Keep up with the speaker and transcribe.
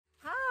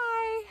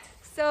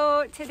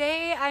So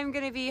today I'm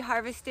gonna be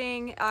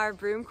harvesting our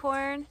broom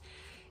corn.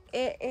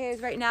 It is,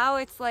 right now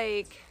it's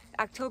like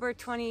October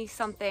 20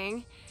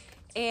 something,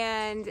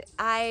 and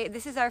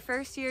this is our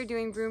first year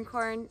doing broom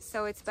corn,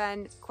 so it's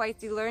been quite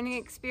the learning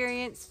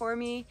experience for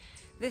me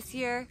this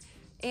year.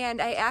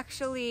 And I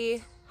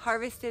actually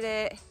harvested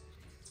it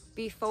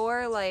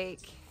before, like,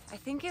 I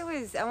think it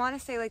was, I want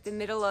to say like the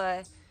middle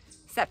of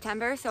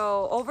September,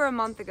 so over a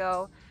month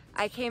ago.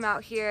 I came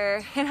out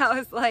here and I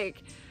was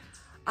like,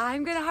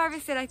 I'm gonna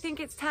harvest it, I think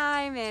it's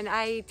time, and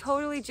I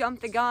totally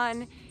jumped the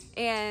gun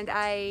and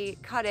I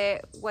cut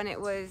it when it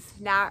was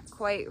not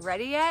quite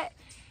ready yet.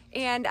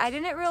 And I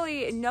didn't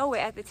really know it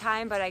at the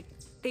time, but I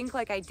think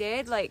like I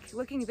did. Like,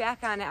 looking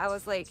back on it, I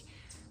was like,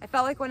 I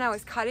felt like when I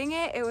was cutting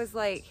it, it was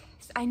like,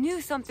 I knew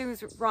something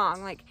was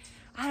wrong. Like,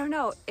 I don't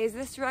know, is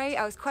this right?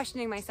 I was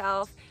questioning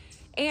myself.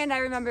 And I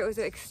remember it was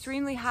an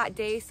extremely hot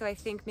day, so I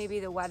think maybe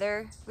the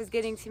weather was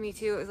getting to me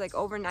too. It was like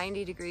over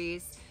 90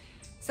 degrees.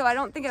 So I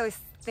don't think I was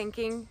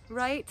thinking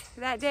right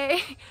that day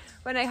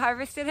when I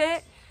harvested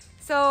it.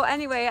 So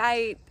anyway,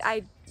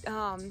 I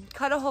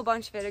cut a whole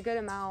bunch of it, a good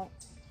amount.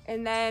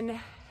 And then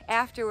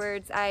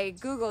afterwards I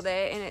Googled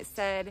it and it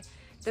said,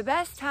 the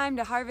best time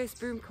to harvest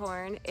broom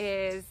corn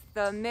is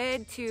the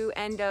mid to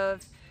end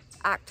of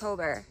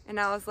October. And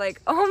I was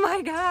like, oh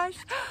my gosh,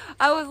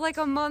 I was like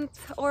a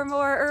month or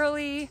more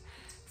early.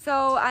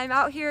 So I'm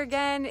out here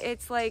again.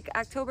 It's like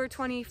October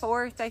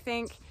 24th, I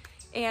think,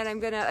 and I'm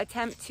gonna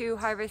attempt to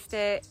harvest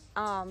it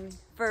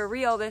for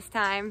real this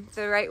time,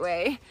 the right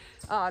way,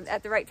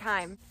 at the right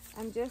time.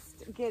 I'm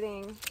just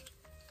getting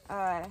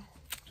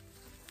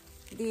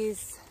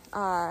these,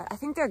 I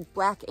think they're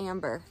black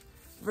amber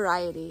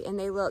variety, and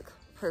they look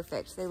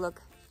perfect. They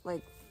look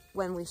like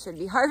when we should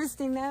be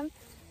harvesting them.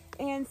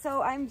 And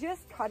so I'm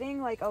just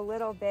cutting like a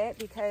little bit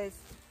because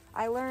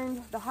I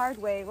learned the hard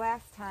way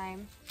last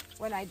time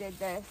when I did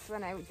this,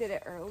 when I did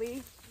it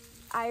early.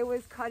 I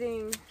was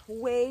cutting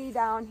way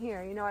down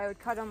here. You know, I would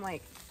cut them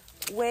like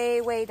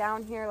way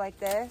down here like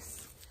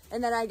this.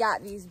 And then I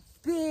got these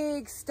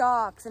big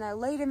stalks and I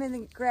laid them in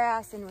the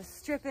grass and was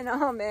stripping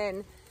them,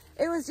 and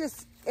it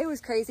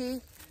was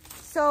crazy.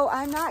 So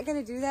I'm not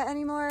gonna do that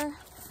anymore.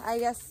 I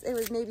guess it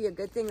was maybe a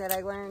good thing that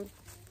I learned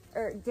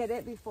or did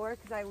it before,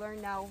 because I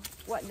learned now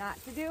what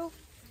not to do.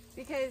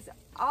 Because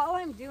all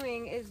I'm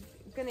doing is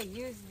gonna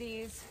use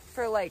these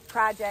for like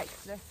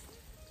projects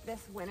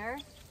this winter.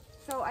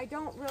 So I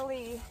don't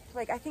really,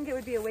 like, I think it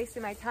would be a waste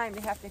of my time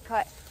to have to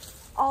cut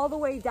all the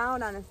way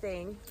down on a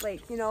thing.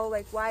 Like, you know,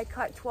 like, why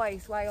cut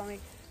twice? Why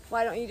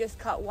don't you just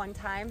cut one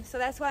time? So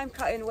that's why I'm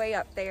cutting way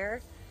up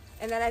there.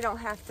 And then I don't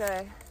have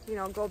to, you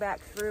know, go back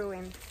through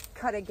and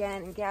cut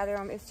again and gather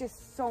them. It's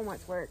just so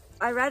much work.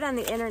 I read on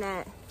the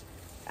internet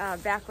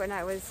back when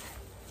I was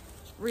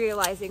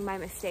realizing my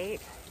mistake,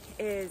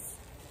 is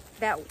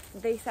that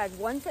they said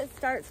once it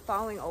starts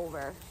falling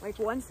over, like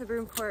once the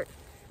broom corn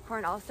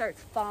all starts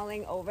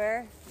falling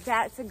over,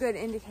 that's a good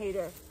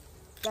indicator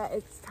that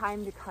it's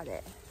time to cut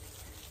it.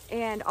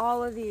 And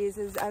all of these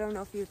is, I don't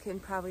know if you can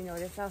probably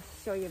notice, I'll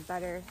show you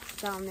better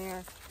down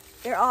there.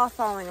 They're all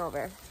falling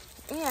over.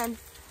 And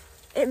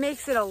it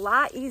makes it a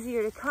lot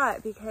easier to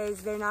cut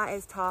because they're not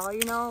as tall,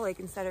 you know, like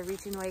instead of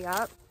reaching way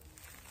up.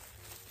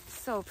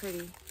 So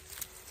pretty.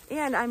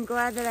 And I'm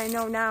glad that I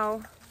know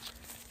now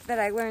that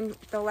I learned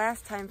the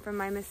last time from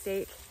my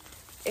mistake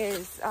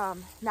is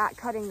not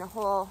cutting the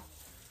whole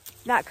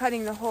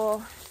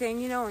thing,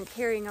 you know, and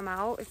carrying them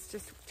out. It's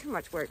just too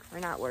much work for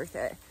not worth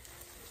it.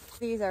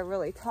 These are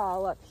really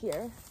tall up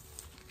here,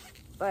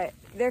 but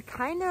they're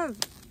kind of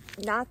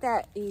not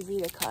that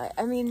easy to cut.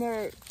 I mean,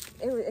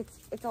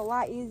 it's a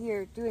lot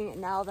easier doing it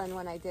now than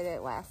when I did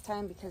it last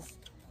time because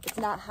it's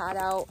not hot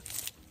out,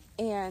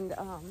 and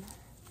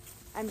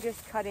I'm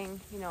just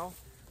cutting, you know,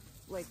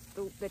 like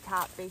the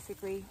top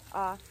basically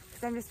off,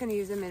 because I'm just going to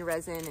use them in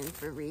resin and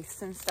for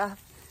wreaths and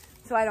stuff,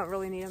 so I don't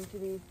really need them to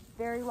be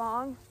very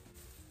long.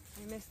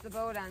 I missed the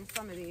boat on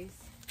some of these.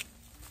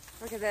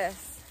 Look at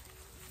this.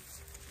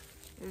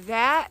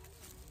 That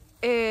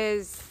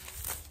is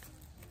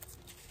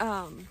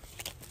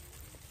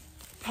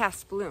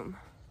past bloom.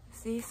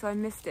 See, so I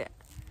missed it.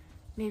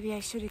 Maybe I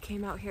should have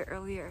came out here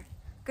earlier.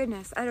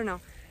 Goodness, I don't know.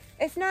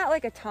 It's not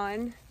like a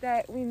ton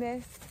that we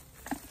missed,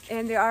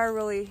 and there are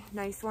really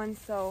nice ones,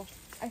 so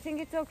I think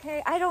it's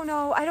okay. I don't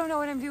know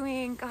what I'm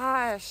doing.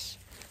 Gosh,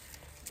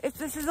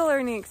 this is a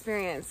learning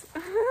experience.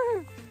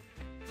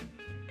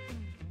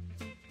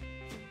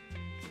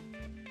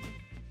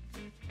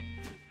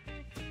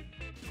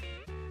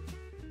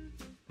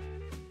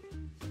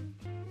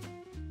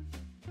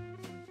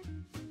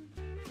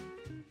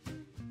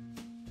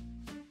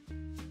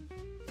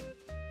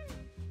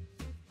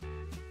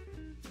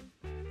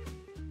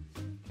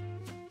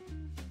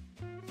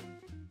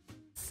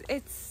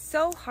 It's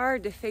so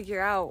hard to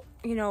figure out,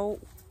 you know,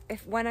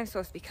 when I'm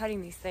supposed to be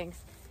cutting these things,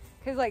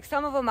 because like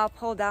some of them I'll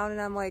pull down and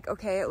I'm like,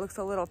 okay, it looks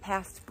a little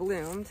past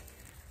bloomed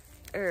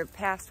or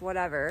past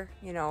whatever,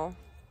 you know,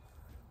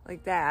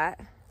 like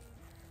that.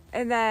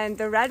 And then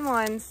the red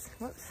ones,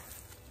 whoops,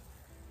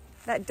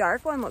 that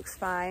dark one looks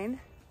fine.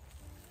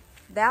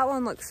 That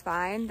one looks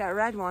fine, that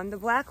red one. The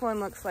black one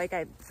looks like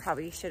I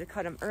probably should have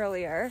cut them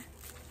earlier.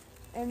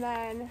 And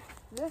then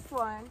this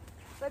one,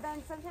 but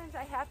then sometimes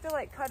I have to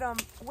like cut them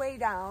way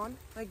down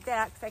like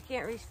that because I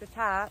can't reach the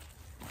top.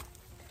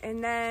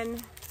 And then,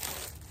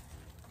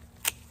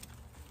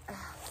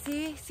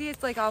 see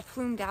it's like all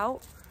plumed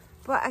out,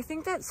 but I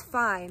think that's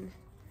fine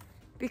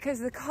because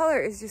the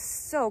color is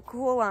just so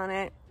cool on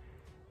it.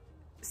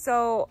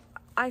 So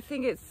I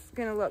think it's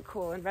gonna look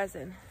cool in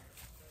resin.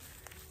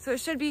 So it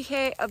should be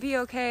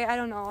okay. I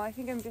don't know. I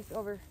think I'm just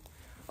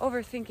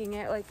overthinking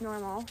it like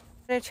normal. I'm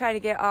gonna try to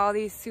get all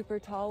these super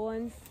tall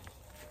ones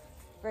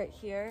right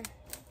here.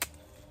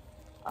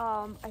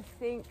 I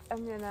think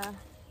I'm gonna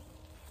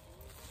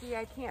see.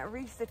 I can't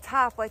reach the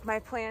top like my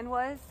plan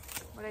was.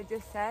 What I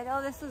just said.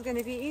 Oh, this was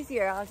gonna be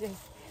easier.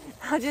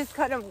 I'll just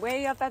cut them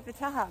way up at the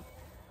top.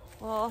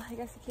 Well, I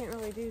guess I can't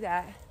really do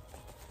that.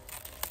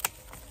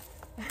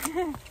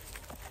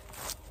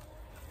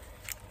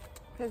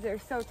 Because they're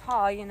so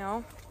tall, you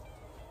know.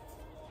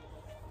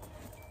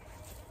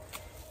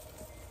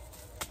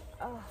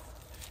 Oh.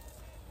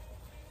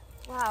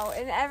 Wow,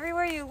 and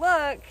everywhere you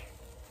look,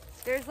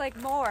 there's like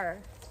more.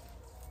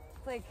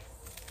 It's like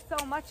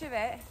so much of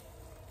it.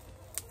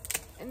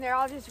 And they're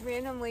all just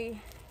randomly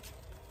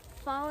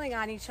falling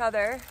on each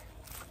other.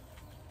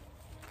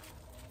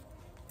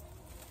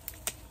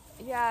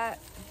 Yeah,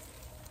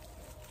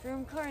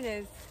 broom corn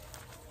is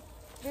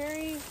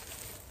very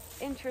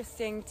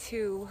interesting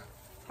to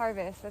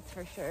harvest, that's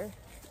for sure.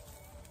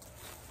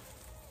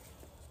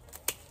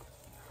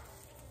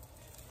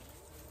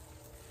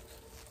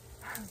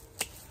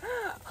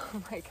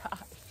 Oh my gosh.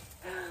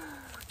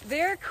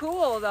 They're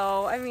cool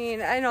though. I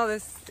mean, I know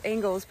this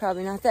angle is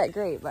probably not that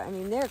great, but I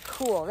mean, they're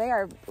cool. They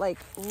are like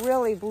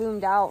really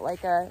bloomed out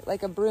like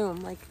a broom.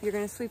 Like if you're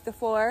gonna sweep the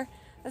floor,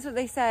 that's what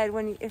they said.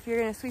 If you're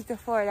gonna sweep the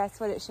floor, that's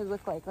what it should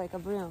look like a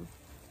broom.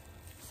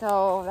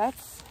 So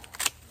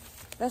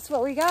that's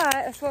what we got.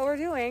 That's what we're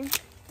doing.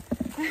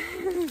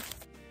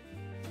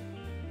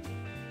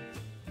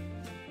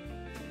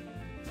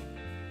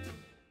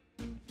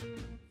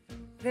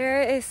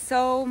 There is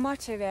so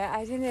much of it.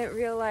 I didn't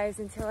realize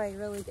until I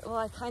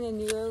kind of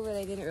knew, but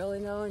I didn't really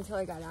know until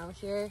I got out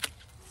here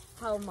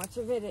how much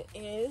of it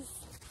is.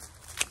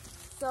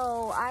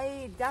 So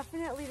I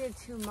definitely did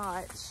too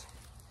much.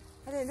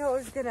 I didn't know it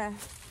was gonna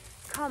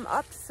come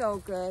up so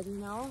good, you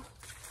know?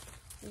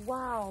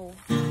 Wow.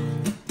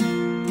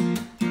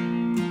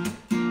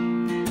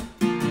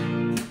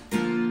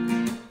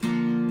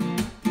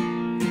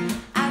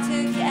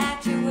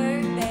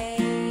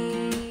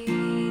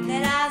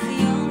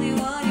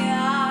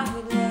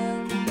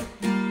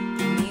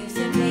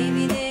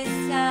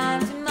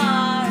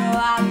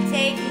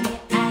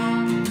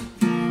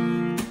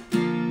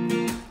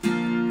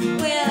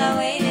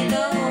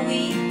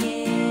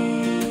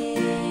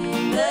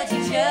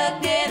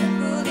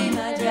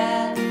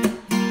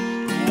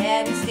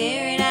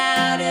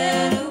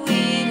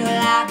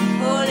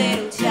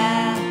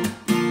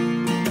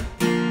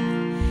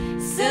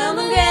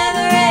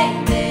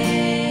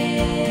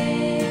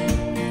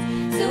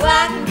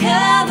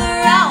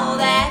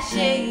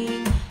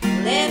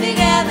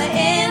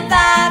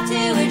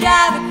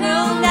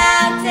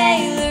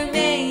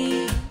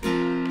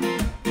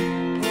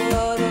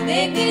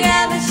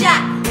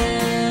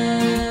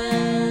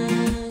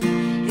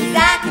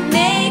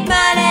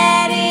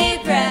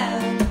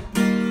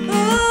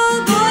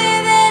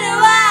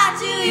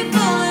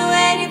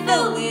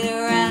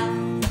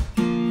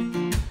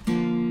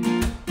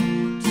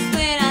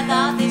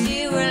 Around.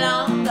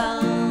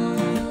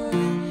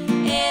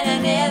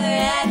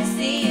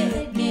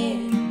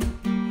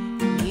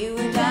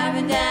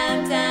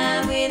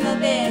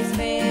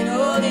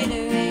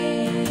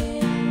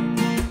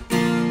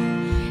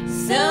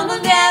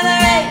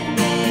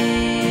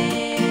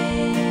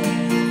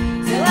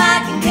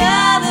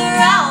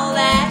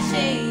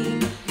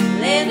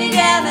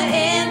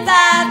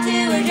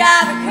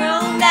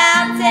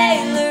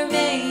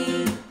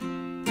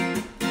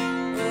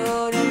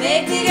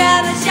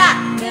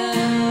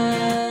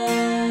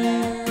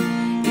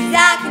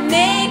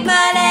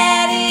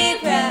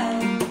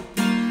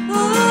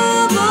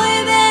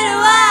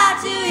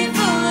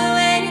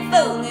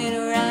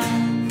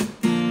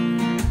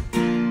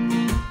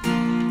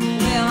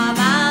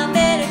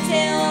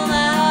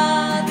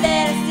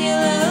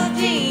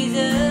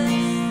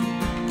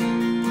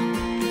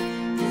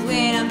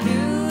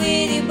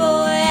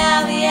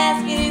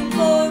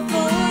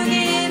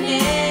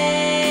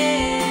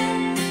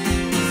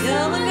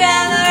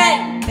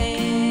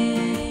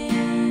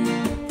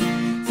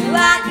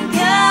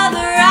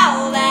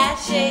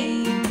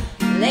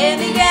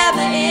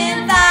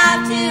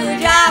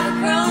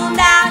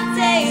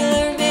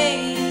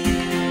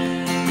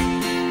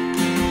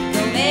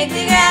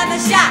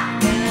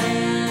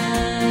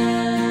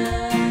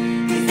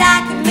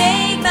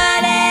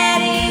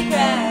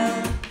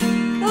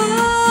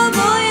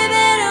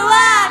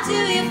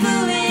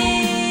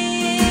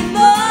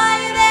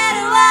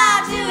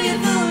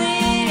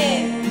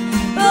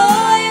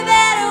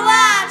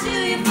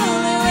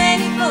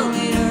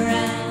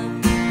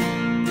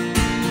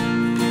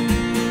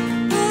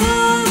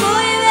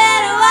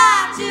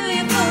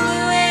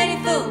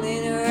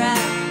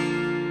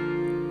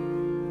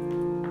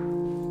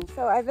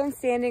 I've been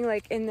standing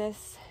like in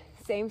this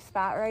same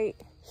spot right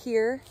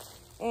here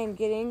and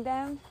getting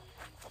them,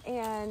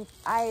 and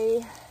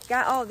I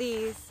got all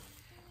these,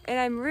 and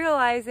I'm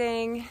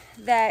realizing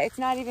that it's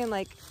not even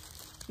like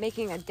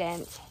making a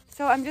dent.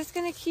 So I'm just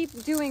gonna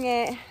keep doing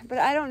it, but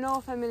I don't know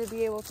if I'm gonna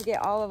be able to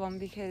get all of them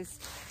because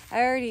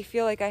I already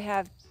feel like I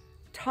have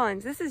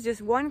tons. This is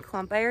just one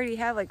clump. I already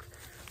have like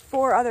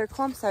 4 other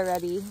clumps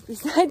already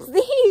besides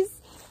these.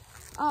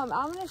 I'm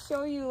gonna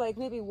show you, like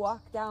maybe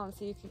walk down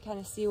so you can kind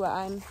of see what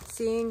I'm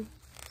seeing,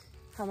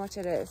 how much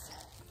it is.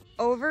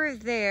 Over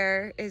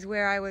there is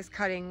where I was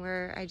cutting,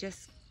 where I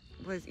just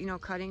was, you know,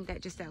 cutting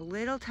that, just that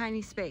little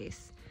tiny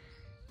space.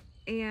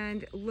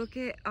 And look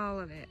at all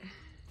of it.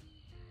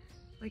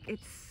 Like,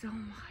 it's so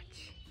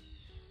much.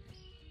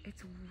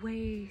 It's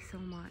way so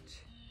much.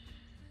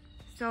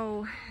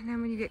 So, and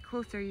then when you get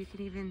closer, you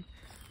can even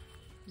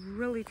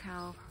really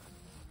tell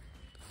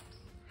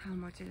how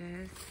much it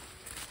is.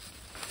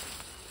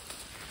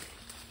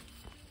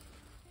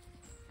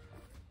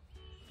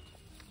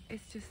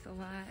 It's just a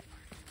lot.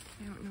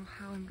 I don't know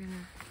how I'm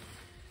gonna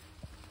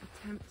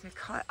attempt to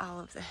cut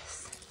all of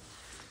this.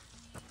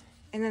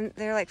 And then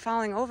they're like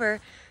falling over,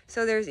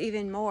 so there's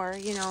even more,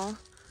 you know?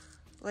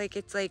 Like,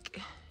 it's like,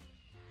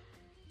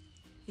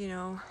 you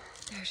know,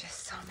 there's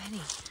just so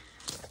many.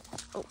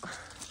 Oh,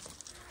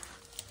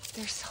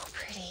 they're so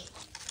pretty.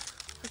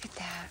 Look at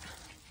that.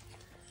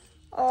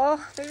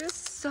 Oh, they're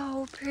just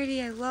so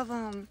pretty. I love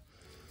them.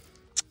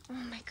 Oh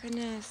my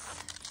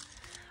goodness.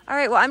 All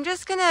right, well,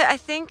 I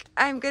think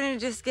I'm gonna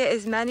just get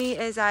as many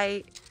as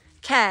I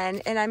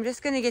can, and I'm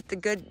just gonna get the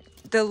good,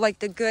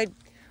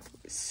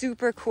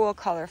 super cool,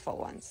 colorful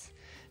ones.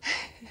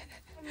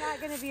 I'm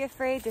not gonna be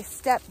afraid to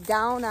step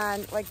down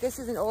on, like, this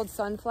is an old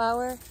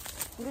sunflower.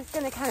 I'm just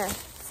gonna kind of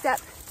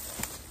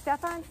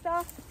step on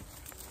stuff,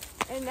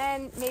 and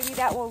then maybe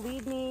that will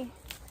lead me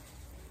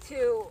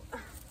to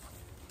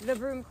the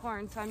broom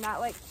corn, so I'm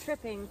not like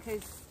tripping,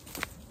 because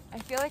I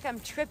feel like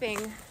I'm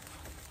tripping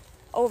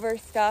over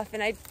stuff,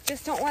 and I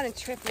just don't want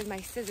to trip with my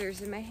scissors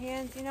in my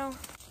hands, you know?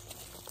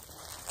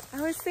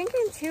 I was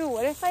thinking too,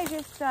 what if I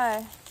just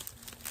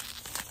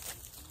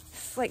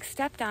like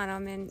stepped on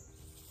them and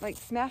like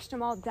smashed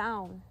them all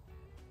down,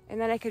 and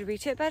then I could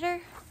reach it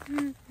better?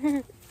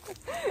 Is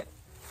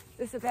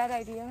this a bad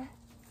idea?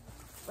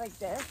 Like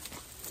this?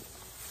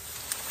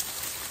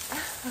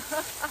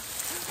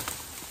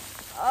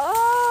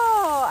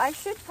 Oh, I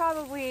should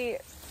probably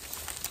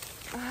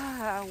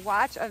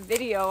watch a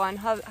video on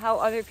how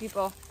other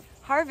people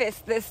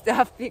harvest this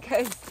stuff,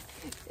 because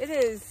it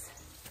is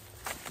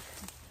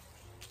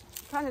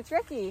kind of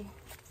tricky.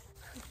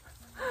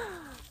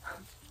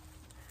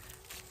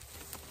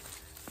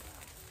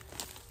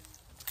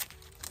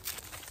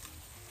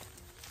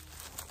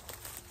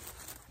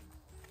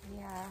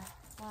 Yeah,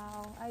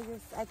 wow,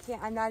 I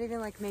can't, I'm not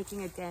even like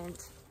making a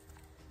dent.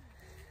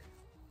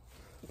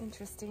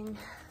 Interesting.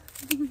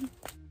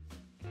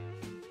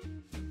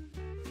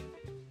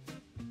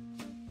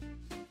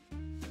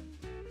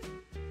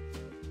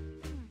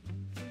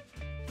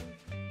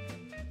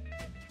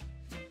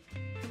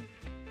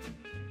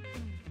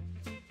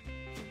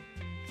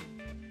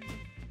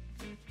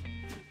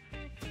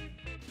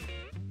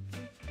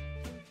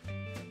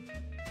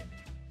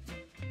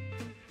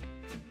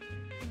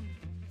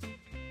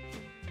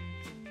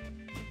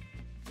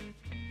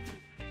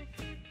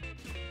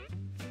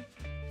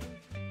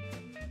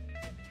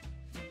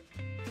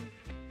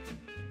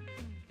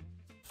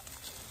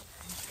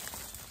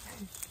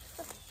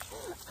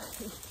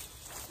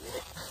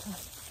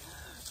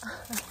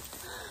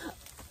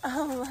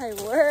 Oh my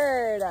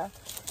word.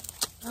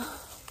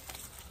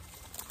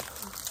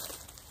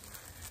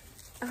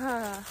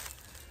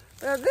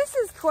 Well, this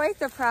is quite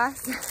the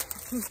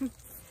process.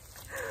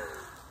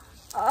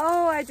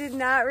 Oh, I did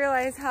not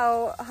realize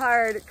how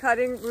hard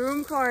cutting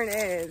broom corn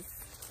is.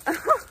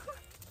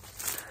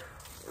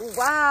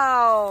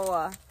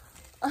 Wow.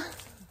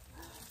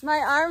 My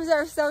arms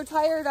are so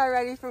tired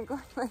already from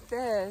going like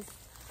this.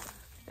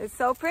 It's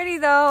so pretty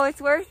though,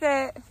 it's worth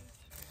it.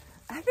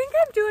 I think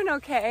I'm doing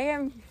okay.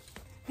 I'm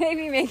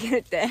maybe making a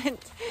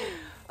dent.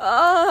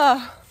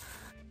 Oh.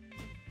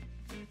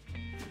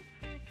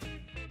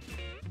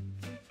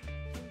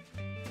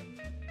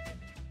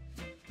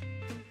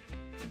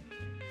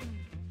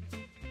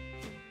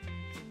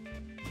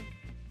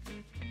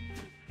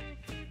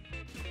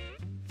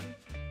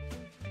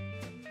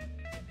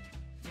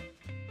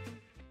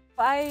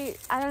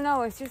 I don't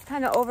know, it's just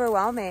kind of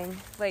overwhelming,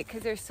 like,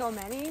 because there's so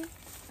many.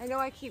 I know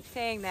I keep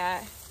saying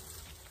that,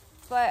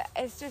 but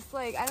it's just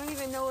like, I don't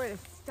even know where to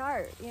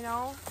start, you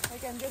know?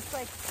 Like, I'm just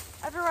like,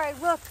 everywhere I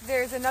look,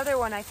 there's another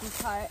one I can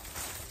cut,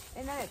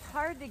 and then it's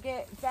hard to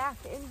get back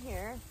in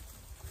here.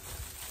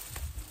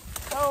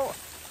 So,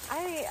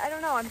 I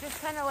don't know, I'm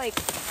just kind of like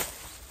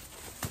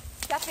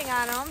stepping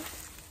on them,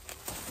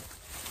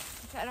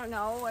 which I don't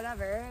know,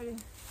 whatever.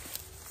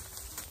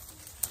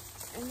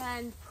 And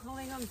then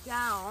pulling them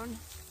down.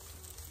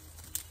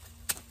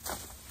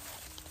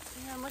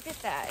 And then look at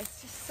that,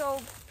 it's just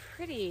so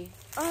pretty.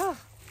 Oh,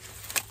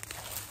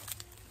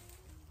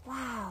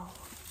 wow.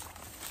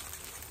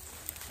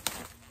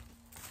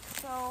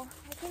 So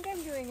I think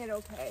I'm doing it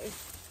okay.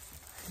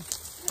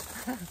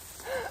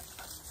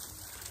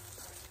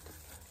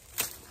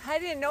 I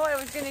didn't know it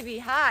was going to be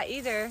hot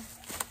either.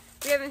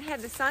 We haven't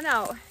had the sun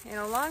out in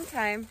a long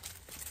time.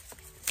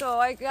 So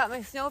I got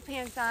my snow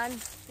pants on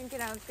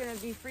thinking I was going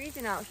to be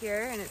freezing out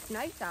here, and it's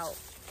nice out.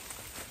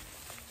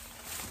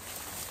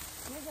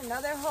 Here's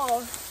another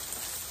whole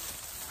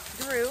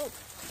group.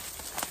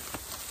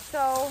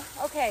 So,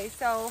 okay,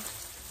 so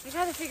I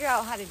got to figure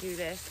out how to do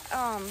this.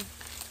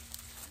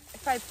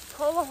 If I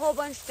pull a whole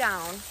bunch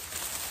down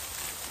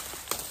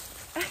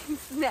and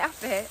snap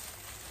it,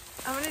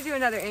 I'm going to do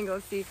another angle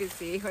so you can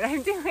see what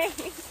I'm doing.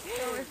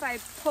 So if I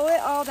pull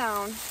it all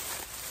down,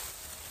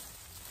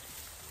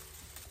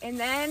 and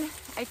then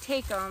I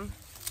take them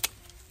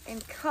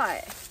and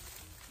cut,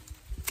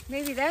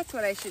 maybe that's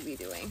what I should be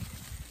doing.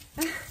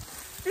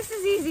 This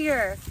is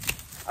easier.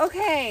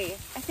 Okay,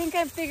 I think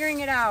I'm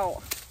figuring it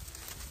out.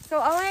 So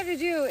all I have to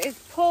do is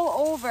pull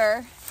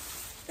over.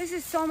 This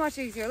is so much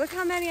easier. Look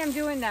how many I'm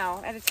doing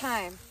now at a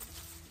time.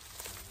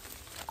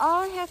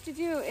 All I have to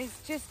do is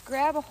just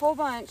grab a whole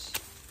bunch,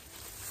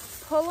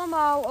 pull them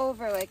all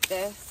over like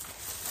this,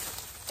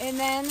 and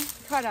then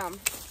cut them.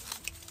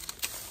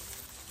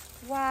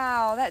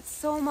 Wow, that's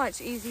so much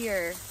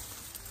easier.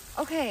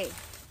 Okay,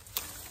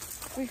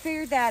 we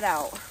figured that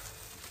out.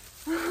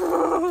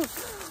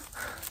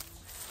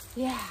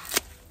 Yeah.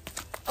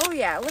 Oh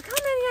yeah, look how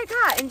many I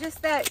got in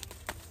just that,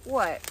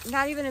 what,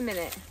 not even a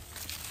minute,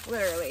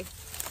 literally.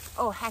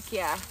 Oh, heck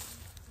yeah.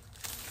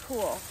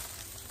 Cool.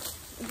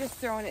 I'm just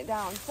throwing it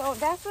down. So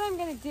that's what I'm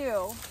gonna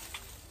do.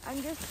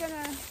 I'm just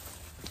gonna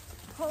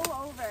pull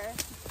over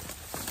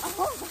a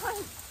whole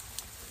bunch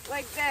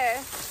like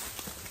this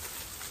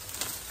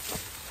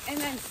and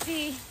then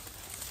see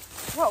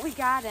what we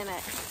got in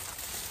it.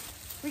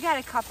 We got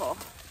a couple.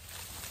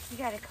 We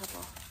got a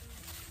couple.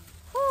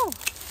 Whew.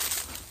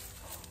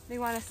 They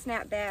want to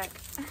snap back.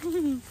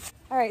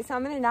 All right, so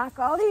I'm gonna knock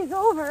all these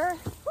over.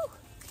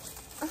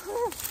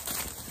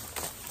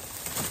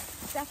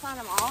 Step on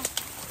them all.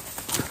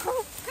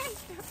 Oh my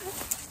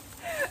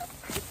God.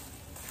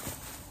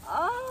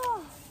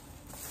 Oh,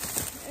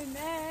 and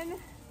then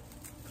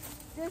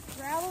just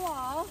grab them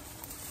all.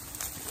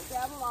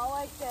 Grab them all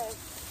like this.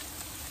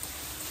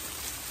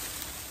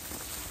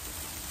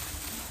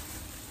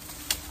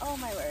 Oh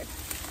my word.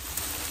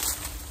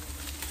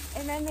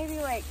 And then maybe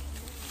like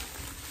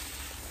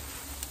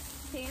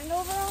stand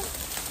over them,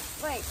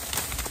 like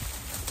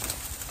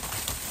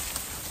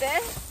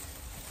this.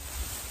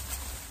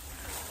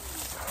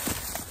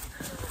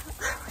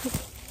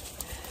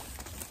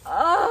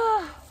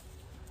 Oh,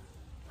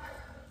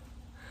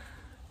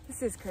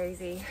 this is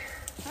crazy.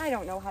 I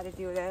don't know how to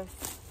do this.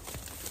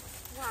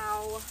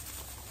 Wow.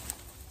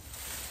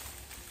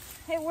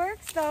 It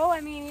works though.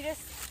 I mean,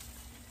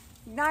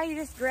 now you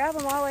just grab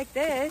them all like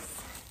this.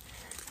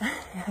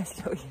 I'll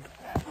show you.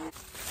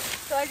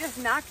 So I just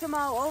knocked them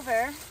all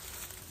over,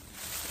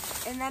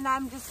 and then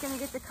I'm just gonna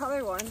get the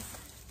color ones.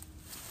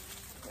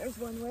 There's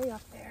one way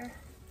up there.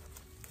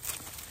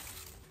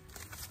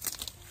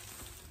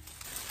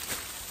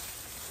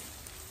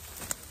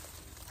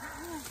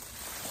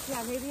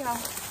 Yeah, maybe I'll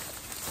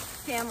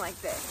stand like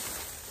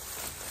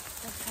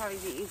this. That'll probably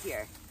be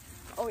easier.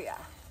 Oh yeah.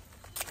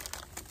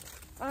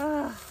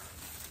 Oh,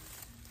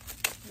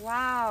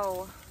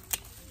 wow.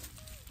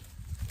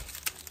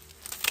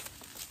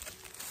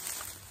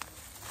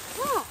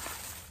 Whew.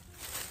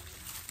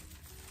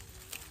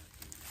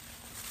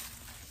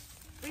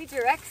 We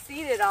direct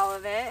seeded all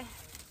of it.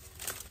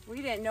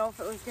 We didn't know if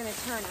it was gonna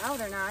turn out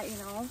or not, you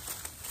know.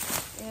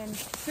 And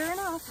sure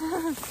enough,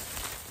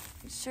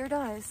 it sure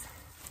does.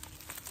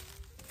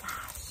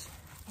 Gosh,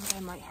 I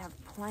think I might have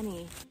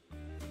plenty.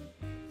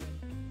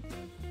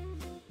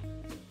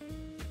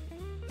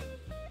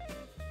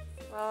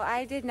 Well,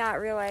 I did not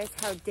realize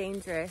how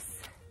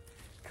dangerous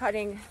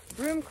cutting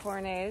broom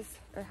corn is,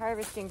 or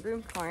harvesting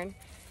broom corn.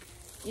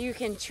 You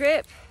can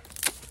trip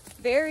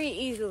very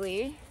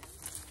easily,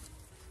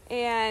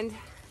 and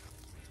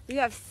you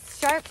have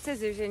sharp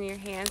scissors in your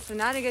hand, so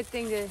not a good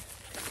thing to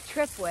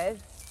trip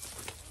with.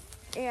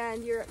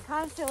 And you're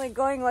constantly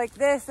going like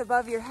this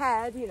above your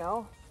head, you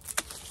know,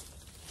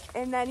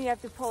 and then you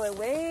have to pull it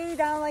way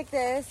down like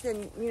this,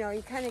 and you know,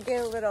 you kind of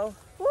get a little,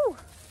 whoo,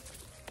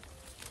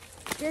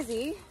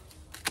 dizzy.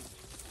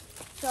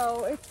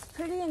 So it's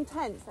pretty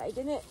intense. I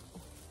did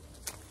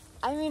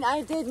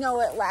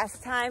know it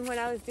last time when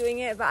I was doing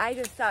it, but I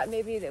just thought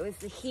maybe it was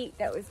the heat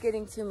that was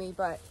getting to me.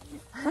 But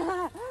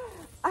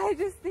I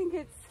just think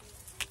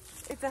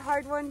it's a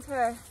hard one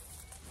to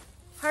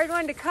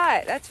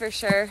cut, that's for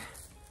sure.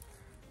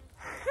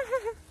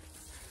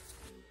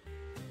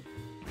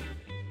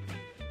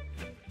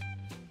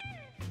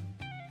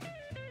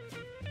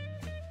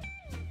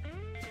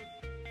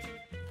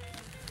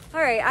 All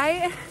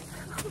right,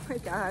 oh my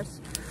gosh.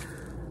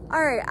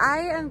 All right, I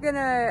am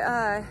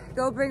gonna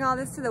go bring all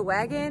this to the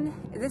wagon.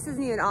 This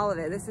isn't even all of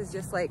it. This is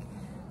just like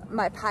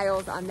my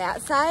piles on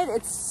that side.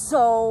 It's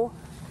so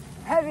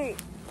heavy.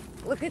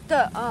 Look at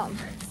the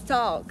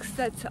stalks.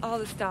 That's all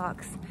the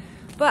stalks.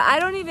 But I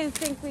don't even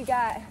think we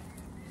got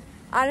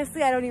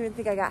Honestly, I don't even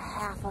think I got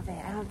half of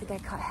it. I don't think I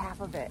cut half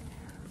of it.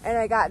 And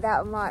I got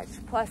that much,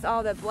 plus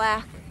all the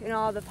black and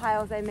all the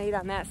piles I made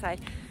on that side.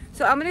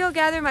 So I'm gonna go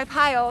gather my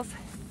piles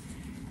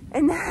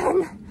and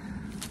then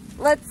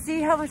let's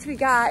see how much we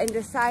got and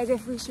decide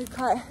if we should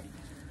cut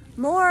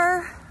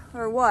more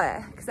or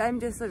what. Because I'm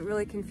just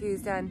really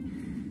confused on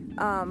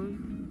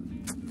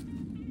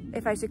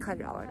if I should cut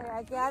it all or not.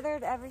 I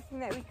gathered everything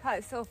that we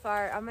cut so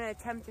far. I'm gonna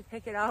attempt to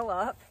pick it all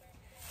up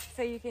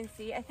so you can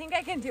see. I think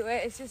I can do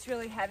it. It's just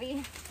really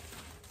heavy.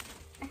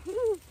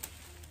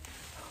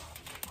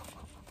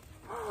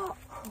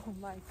 Oh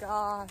my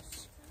gosh,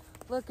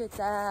 look at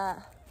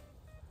that.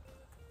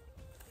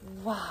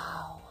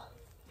 Wow.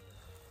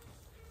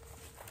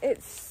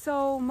 It's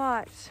so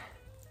much.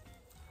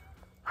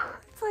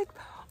 It's like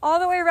all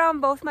the way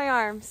around both my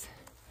arms.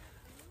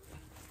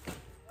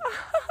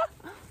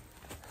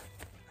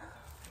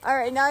 All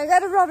right, now I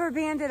gotta rubber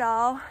band it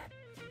all.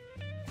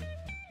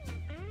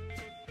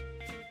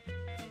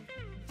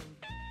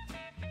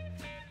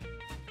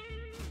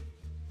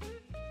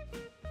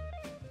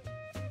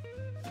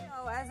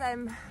 As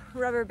I'm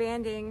rubber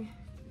banding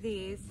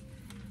these,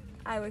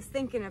 I was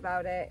thinking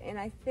about it, and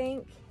I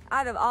think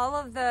out of all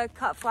of the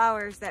cut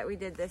flowers that we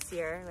did this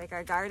year, like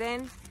our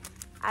garden,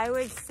 I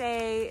would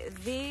say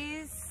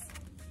these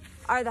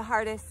are the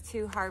hardest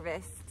to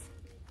harvest.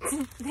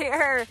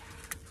 They're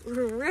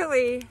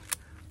really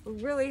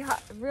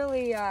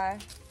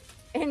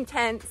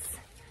intense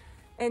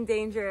and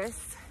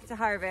dangerous to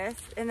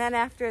harvest. And then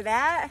after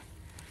that,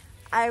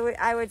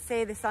 I would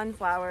say the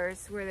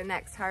sunflowers were the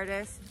next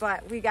hardest,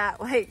 but we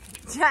got like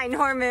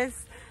ginormous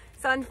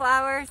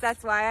sunflowers.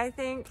 That's why I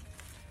think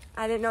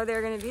I didn't know they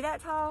were gonna be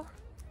that tall.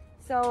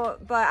 So,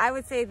 but I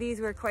would say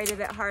these were quite a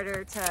bit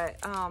harder to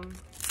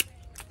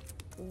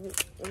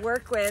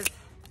work with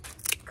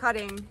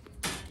cutting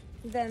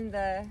than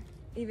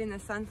even the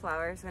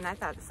sunflowers, when I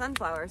thought the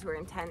sunflowers were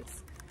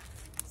intense.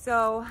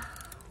 So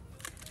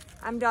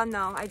I'm done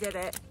though, I did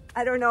it.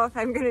 I don't know if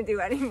I'm gonna do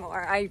any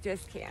more. I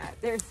just can't.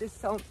 There's just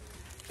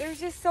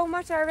so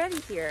much already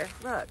here.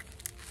 Look.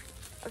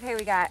 Okay,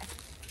 we got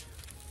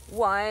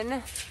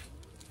 1,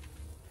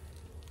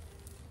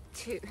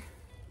 2,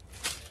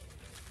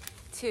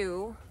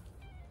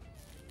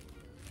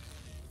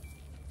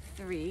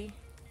 3,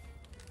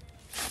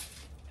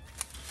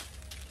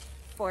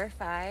 4,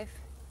 5,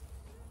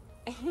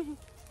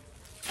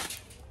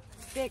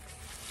 6,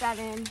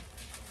 7,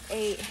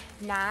 8,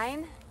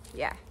 9.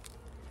 Yeah.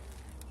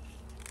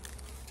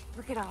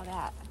 Look at all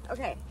that.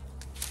 Okay.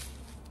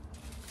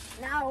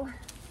 Now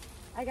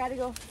I gotta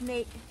go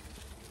make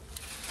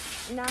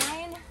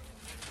 9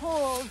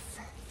 holes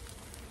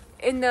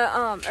in the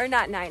or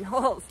not 9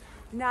 holes,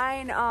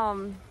 9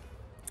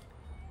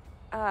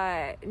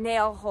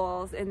 nail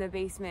holes in the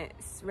basement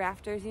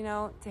rafters, you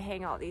know, to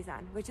hang all these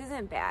on, which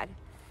isn't bad.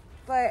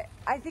 But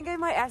I think I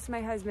might ask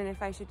my husband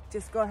if I should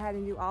just go ahead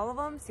and do all of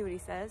them, see what he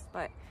says.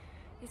 But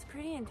it's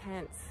pretty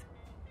intense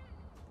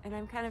and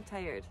I'm kind of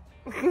tired.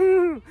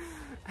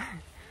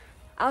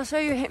 I'll show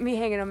you me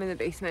hanging them in the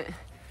basement.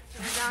 So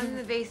we're down in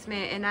the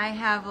basement and I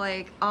have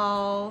like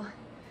all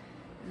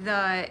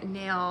the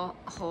nail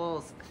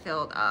holes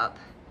filled up.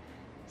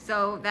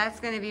 So that's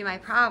gonna be my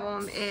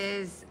problem,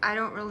 is I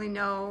don't really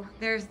know.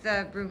 There's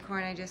the broom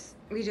corn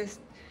we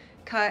just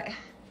cut.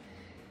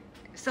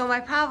 So my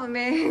problem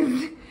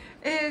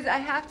is I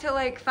have to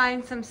like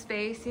find some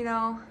space, you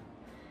know,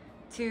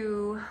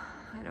 to,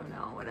 I don't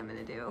know what I'm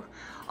gonna do.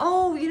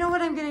 Oh, you know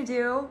what I'm gonna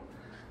do?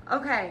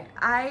 Okay,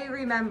 I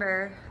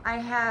remember I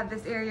have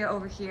this area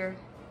over here.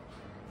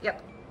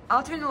 Yep,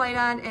 I'll turn the light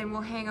on and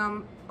we'll hang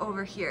them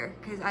over here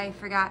because I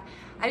forgot.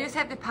 I just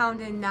have to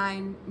pound in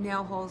 9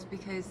 nail holes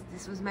because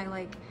this was my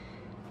like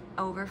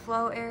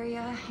overflow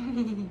area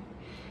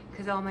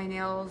because all my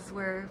nails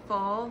were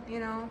full, you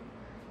know.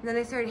 And then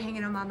I started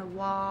hanging them on the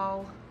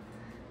wall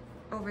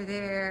over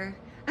there.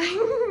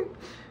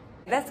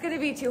 That's gonna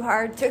be too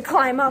hard to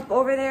climb up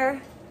over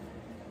there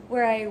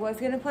where I was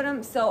gonna put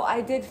them. So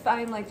I did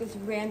find like just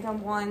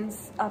random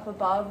ones up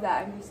above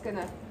that I'm just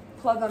gonna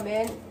plug them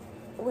in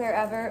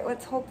wherever.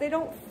 Let's hope they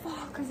don't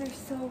fall because they're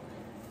so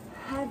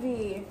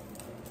heavy.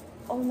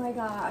 Oh my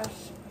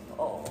gosh.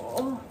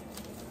 Oh,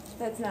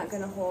 that's not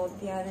gonna hold.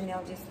 Yeah, the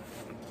nail just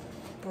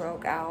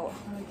broke out.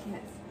 I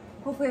can't.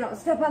 Hopefully I don't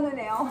step on the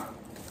nail.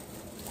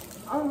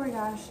 Oh my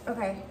gosh.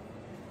 Okay.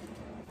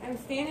 I'm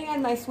standing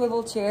on my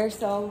swivel chair,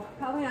 so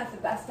probably not the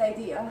best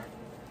idea,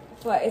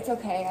 but it's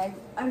okay.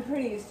 I'm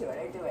pretty used to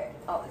it. I do it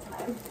all the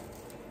time.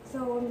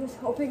 So I'm just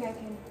hoping I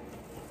can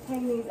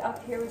hang these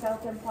up here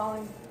without them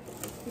falling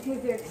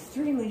because they're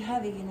extremely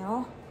heavy, you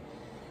know?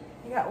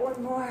 I got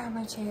one more on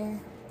my chair.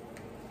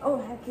 Oh,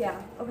 heck yeah.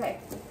 Okay.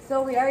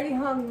 So we already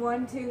hung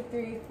 1, 2,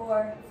 3,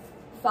 4,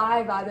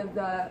 5 out of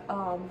the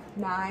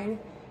 9.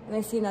 And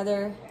I see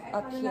another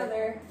up here.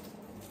 Another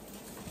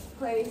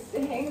place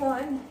to hang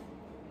one.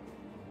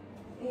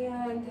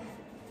 And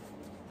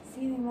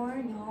see any more?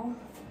 No.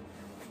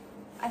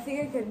 I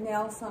think I could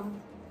nail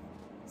some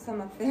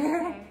up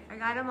there. Okay, I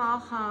got them all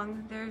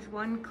hung. There's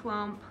one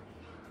clump.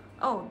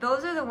 Oh,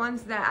 those are the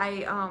ones that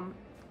I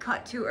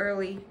cut too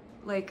early,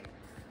 like,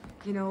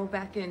 you know,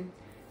 back in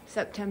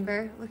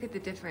September. Look at the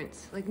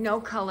difference. Like no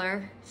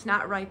color, it's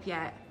not ripe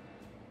yet.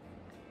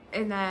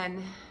 And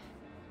then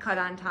cut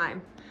on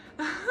time.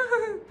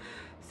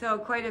 So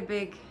quite a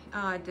big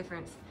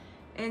difference.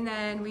 And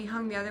then we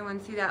hung the other one.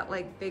 See that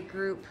like big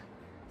group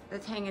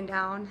that's hanging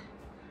down?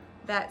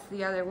 That's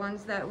the other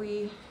ones that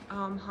we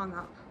hung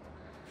up.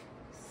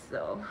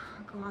 So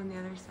I'll go on the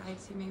other side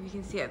so maybe you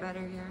can see it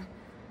better here.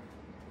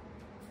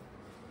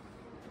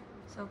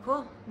 So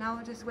cool. Now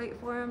we'll just wait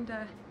for them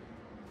to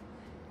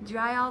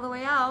dry all the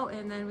way out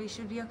and then we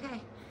should be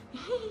okay.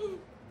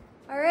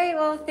 All right,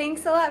 well,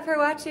 thanks a lot for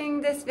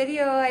watching this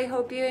video. I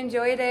hope you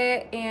enjoyed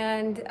it,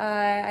 and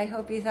I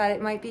hope you thought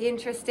it might be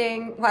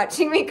interesting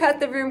watching me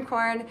cut the broom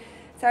corn.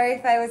 Sorry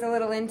if I was a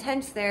little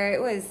intense there.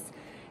 It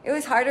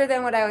was harder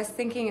than what I was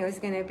thinking it was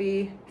gonna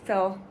be,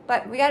 so,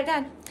 but we got it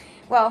done.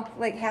 Well,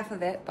 like half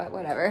of it, but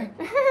whatever.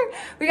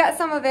 We got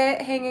some of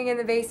it hanging in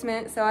the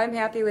basement, so I'm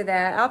happy with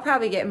that. I'll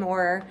probably get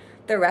more,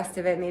 the rest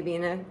of it, maybe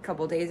in a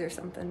couple days or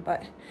something,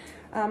 but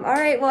all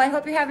right, well, I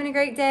hope you're having a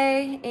great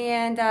day,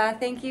 and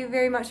thank you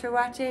very much for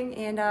watching,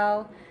 and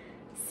I'll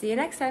see you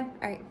next time.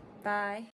 All right, bye.